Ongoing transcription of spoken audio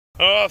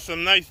Oh,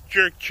 some nice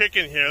jerk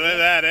chicken here. Look at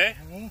that, eh?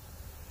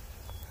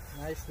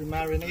 Nicely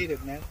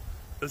marinated, man.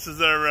 This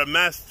is our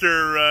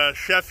master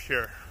chef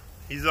here.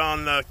 He's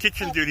on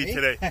kitchen duty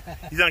today.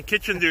 He's on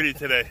kitchen duty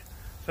today.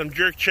 Some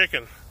jerk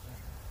chicken.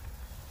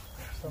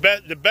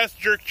 The best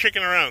jerk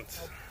chicken around.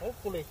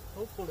 Hopefully.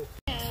 Look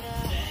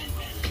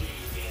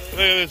at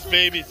this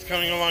baby. It's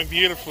coming along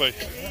beautifully.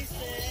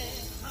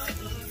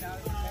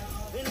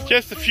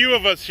 Just a few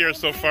of us here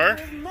so far.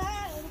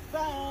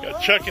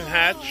 Got Chuck and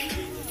Hatch.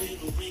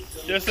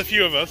 Just a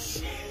few of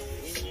us.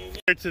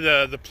 Here to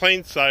the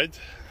plane side.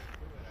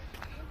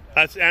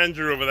 That's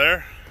Andrew over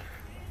there.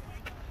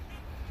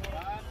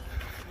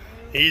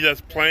 He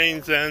does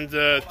planes and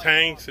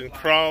tanks and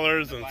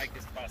crawlers and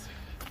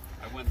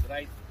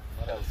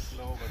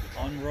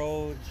on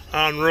road.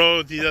 On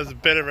road, he does a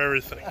bit of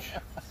everything.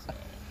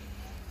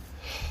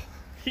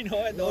 You know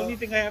what? The only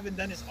thing I haven't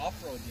done is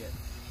off-road yet.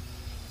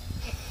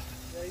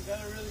 Yeah, you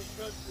gotta really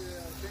trust your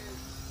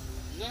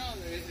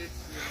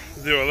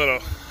No, do a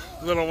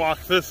little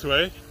walk this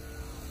way.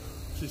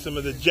 See some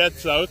of the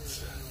jets out.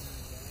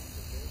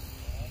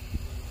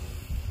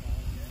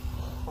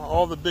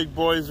 All the big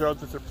boys are out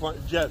with their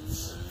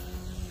jets.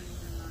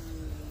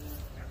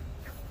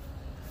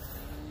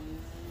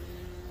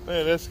 Look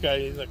at this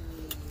guy.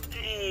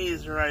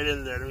 He's right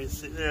in there. Let me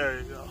see. There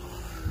you go.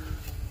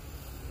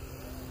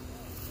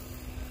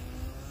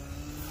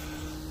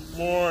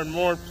 More and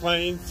more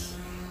planes.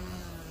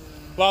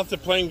 Lots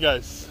of plane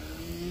guys.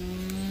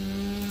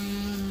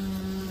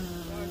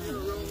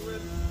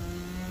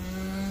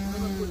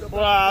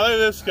 Wow, look at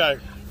this guy.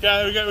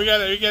 We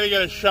gotta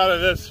get a shot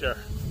of this here.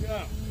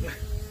 Yeah.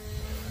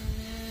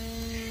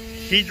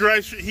 He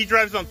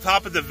drives on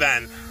top of the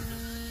van.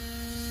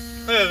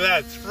 Look at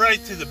that, it's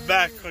right to the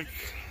back. Like,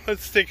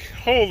 let's take,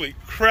 holy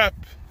crap.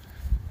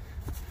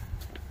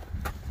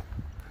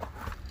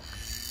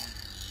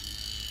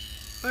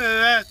 Look at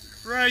that,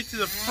 right to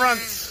the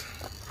front.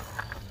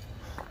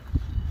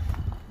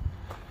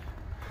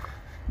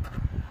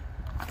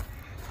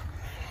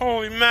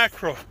 Holy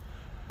mackerel.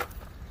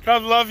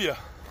 God love you.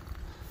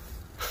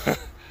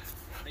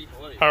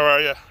 How are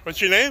you? What's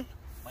your name?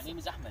 My name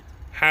is Ahmed.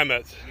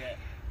 Hamid. Yeah.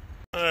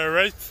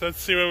 Alright, let's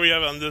see what we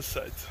have on this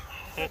side.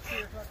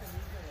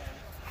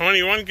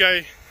 Only one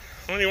guy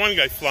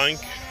flying.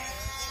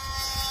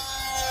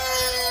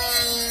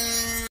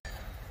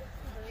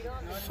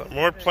 Some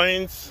more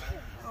planes.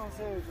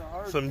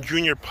 Some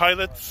junior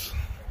pilots.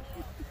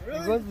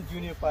 Really? He was the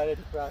junior pilot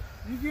who crashed.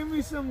 You give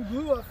me some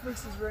glue, I'll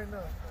fix this right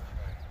now.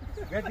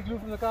 Get the glue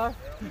from the car.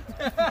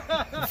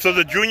 So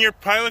the junior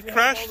pilot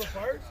crashed? All the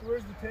parts?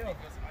 Where's the tail?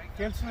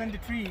 Tail's still in the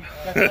tree.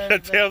 The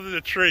tail to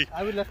the tree.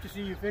 I would love to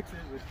see you fix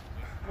it.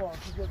 Well,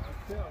 if you get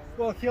the tail.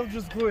 Well, he'll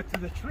just glue it to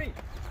the tree.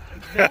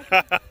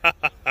 Exactly.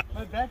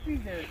 But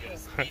batteries there,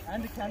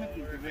 and the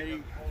canopy are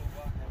very.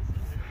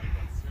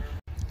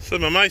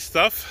 Some of my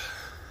stuff.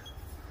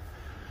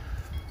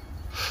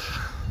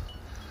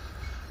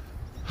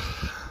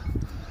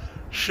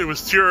 It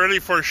was too early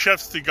for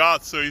chefs to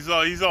got, so he's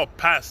all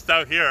passed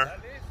out here.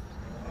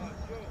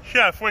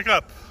 Chef, wake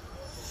up.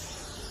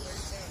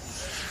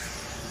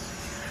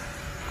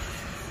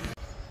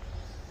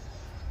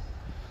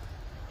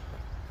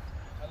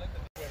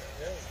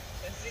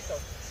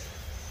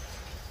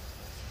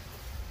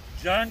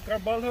 John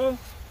Carvalho.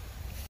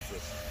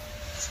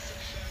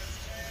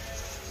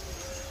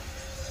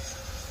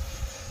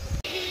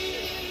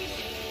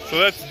 So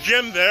that's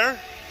Jim there.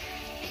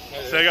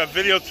 So I got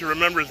video to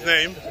remember his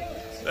name.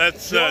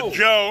 That's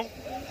Joe.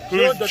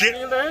 Who's the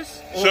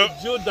tailors or so,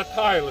 Joe the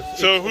tiles?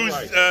 So who's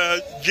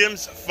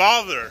Jim's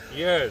father?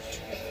 Yes.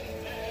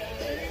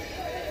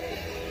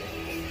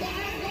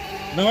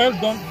 Noel,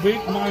 don't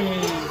break my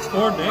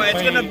cord. Oh,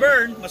 it's gonna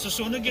burn.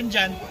 Masusunog yan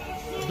dyan.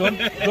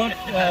 Don't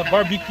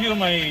barbecue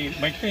my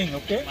thing,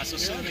 okay?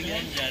 Masusunog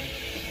yan dyan.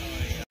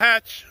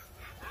 Hatch,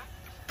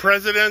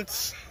 President,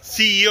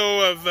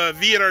 CEO of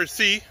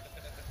VRC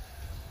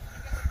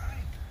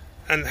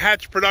and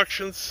Hatch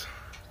Productions.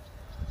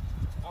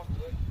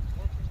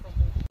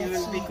 You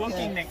will be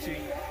cooking next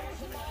week.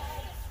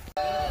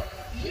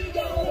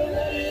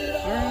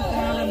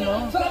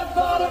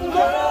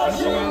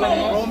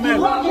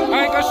 Romel.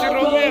 Ay, kasi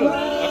Romel.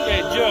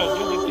 Okay, Joe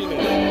the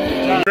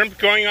tailor. Shrimp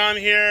going on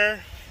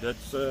here.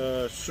 That's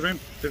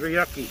shrimp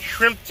teriyaki.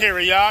 Shrimp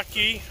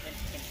teriyaki.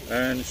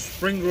 And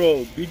spring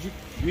roll. BG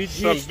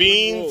some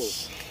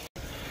beans.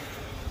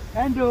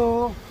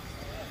 Ando.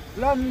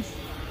 Lunch.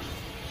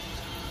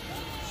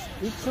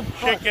 It's a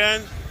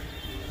chicken.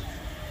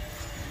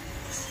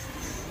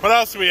 What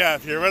else do we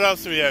have here? What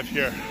else do we have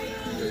here?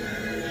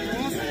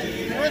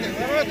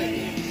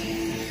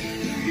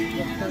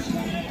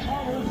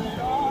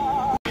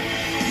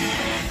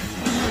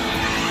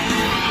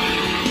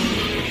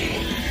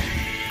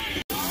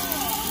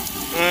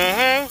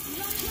 Uh-huh.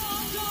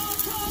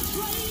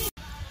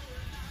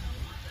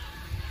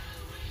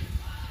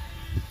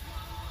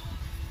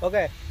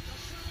 Okay.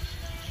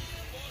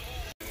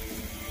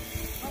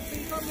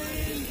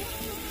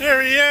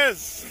 There he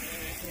is.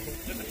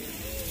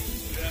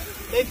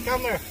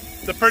 Latecomer.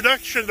 The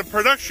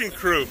production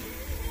crew.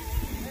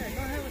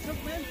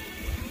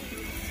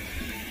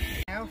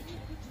 Ralph.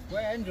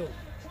 Where Andrew?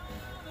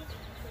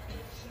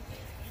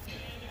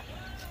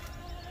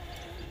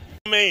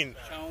 Main.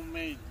 Chow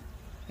mein.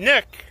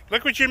 Nick,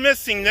 look what you're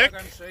missing, Nick.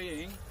 What I'm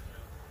saying,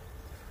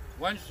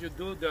 once you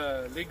do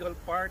the legal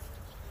part,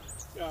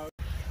 I'm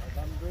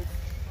good.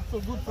 So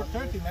good for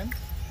 30, man.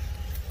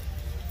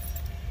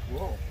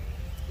 Whoa.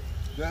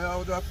 Then I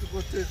would have to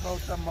go take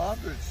out a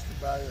mortgage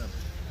to buy them.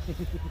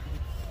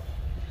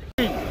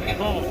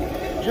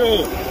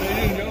 Joe,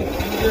 I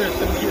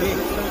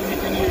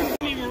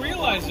didn't even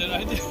realize it.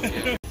 I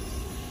did.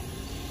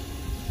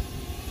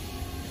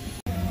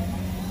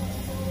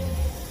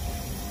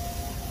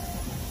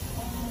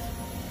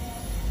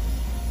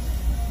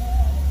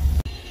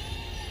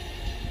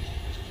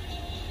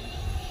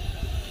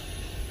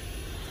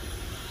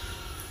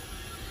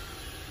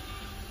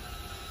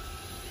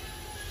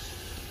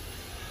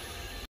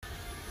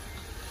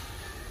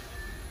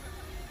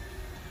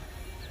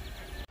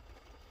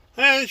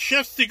 And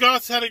Chef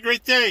Stigots had a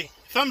great day.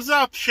 Thumbs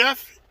up,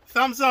 Chef.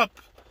 Thumbs up.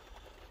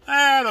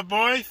 Atta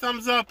boy,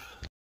 thumbs up.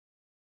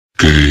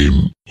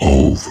 Game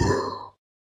over.